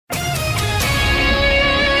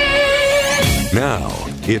Now,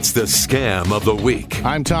 it's the Scam of the Week.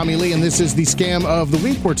 I'm Tommy Lee, and this is the Scam of the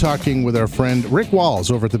Week. We're talking with our friend Rick Walls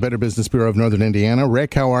over at the Better Business Bureau of Northern Indiana.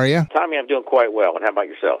 Rick, how are you? Tommy, I'm doing quite well, and how about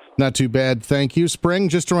yourself? Not too bad, thank you. Spring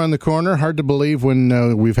just around the corner. Hard to believe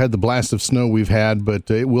when we've had the blast of snow we've had, but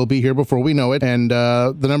it will be here before we know it. And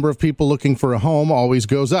the number of people looking for a home always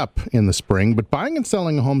goes up in the spring. But buying and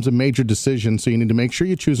selling a home is a major decision, so you need to make sure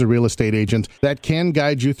you choose a real estate agent that can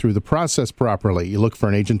guide you through the process properly. You look for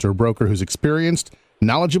an agent or broker who's experienced,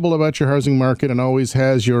 knowledgeable about your housing market, and always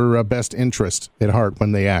has your best interest at heart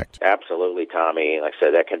when they act. Absolutely, Tommy. Like I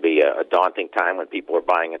said, that can be a daunting time when people are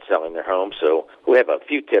buying and selling their homes. So we have a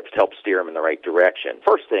few tips to help steer them in the right direction.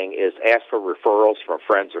 First thing is ask for referrals from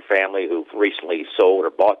friends or family who've recently sold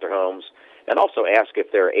or bought their homes, and also ask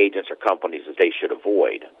if there are agents or companies that they should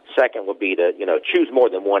avoid. Second would be to, choose more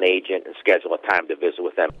than one agent and schedule a time to visit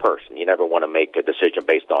with them in person. You never want to make a decision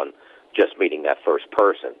based on just meeting that first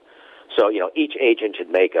person. So, each agent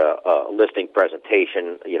should make a listing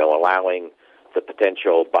presentation, allowing the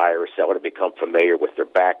potential buyer or seller to become familiar with their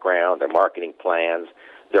background, their marketing plans,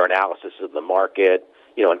 their analysis of the market,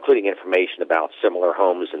 including information about similar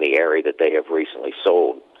homes in the area that they have recently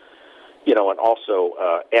sold. And also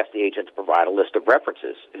ask the agent to provide a list of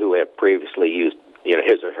references who have previously used,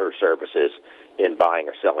 his or her services in buying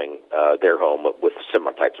or selling their home with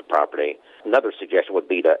similar types of property. Another suggestion would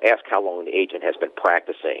be to ask how long the agent has been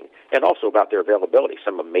practicing, and also about their availability.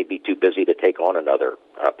 Some of them may be too busy to take on another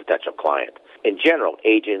potential client. In general,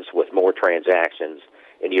 agents with more transactions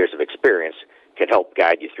and years of experience can help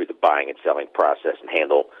guide you through the buying and selling process and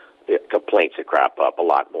handle the complaints that crop up a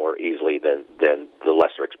lot more easily than the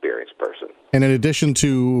lesser experienced person. And in addition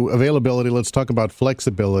to availability, let's talk about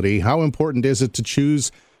flexibility. How important is it to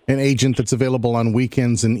choose an agent that's available on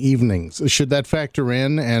weekends and evenings? Should that factor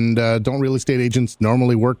in? And don't real estate agents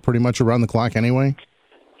normally work pretty much around the clock anyway?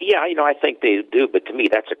 Yeah, I think they do, but to me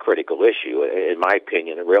that's a critical issue. In my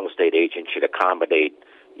opinion, a real estate agent should accommodate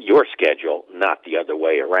your schedule, not the other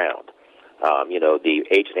way around. The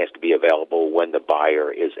agent has to be available when the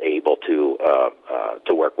buyer is able to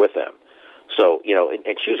work with them. So,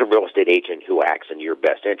 and choose a real estate agent who acts in your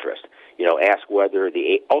best interest. Ask whether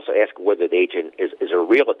the agent is a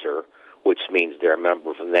realtor, which means they're a member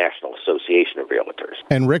of the National Association of Realtors.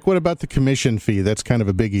 And Rick, what about the commission fee? That's kind of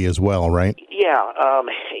a biggie as well, right? Yeah,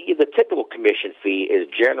 the typical commission fee is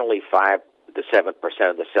generally 5 to 7%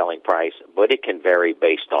 of the selling price, but it can vary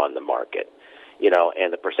based on the market.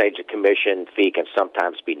 And the percentage of commission fee can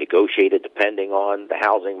sometimes be negotiated depending on the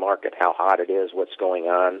housing market, how hot it is, what's going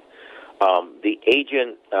on. The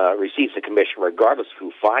agent receives the commission regardless of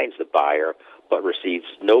who finds the buyer, but receives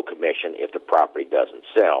no commission if the property doesn't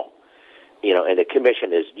sell. And the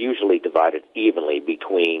commission is usually divided evenly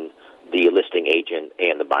between the listing agent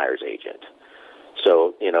and the buyer's agent.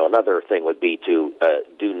 So, another thing would be to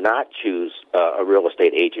do not choose a real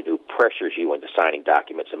estate agent who pressures you into signing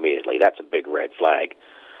documents immediately. That's a big red flag.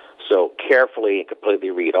 So carefully and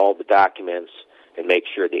completely read all the documents and make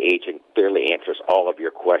sure the agent clearly answers all of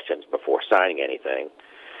your questions before signing anything.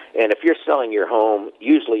 And if you're selling your home,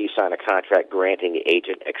 usually you sign a contract granting the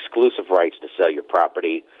agent exclusive rights to sell your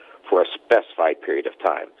property for a specified period of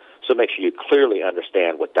time. So make sure you clearly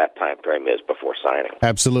understand what that time frame is before signing.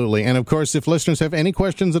 Absolutely. And, of course, if listeners have any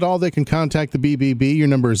questions at all, they can contact the BBB. Your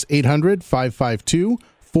number is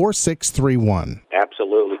 800-552-4631.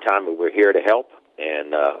 Absolutely, Tommy. We're here to help,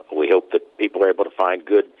 and we hope that people are able to find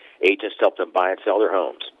good agents to help them buy and sell their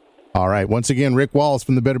homes. All right. Once again, Rick Walls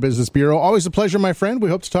from the Better Business Bureau. Always a pleasure, my friend. We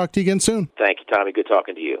hope to talk to you again soon. Thank you, Tommy. Good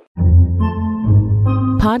talking to you.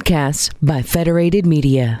 Podcasts by Federated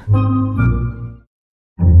Media.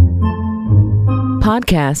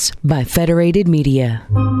 Podcasts by Federated Media.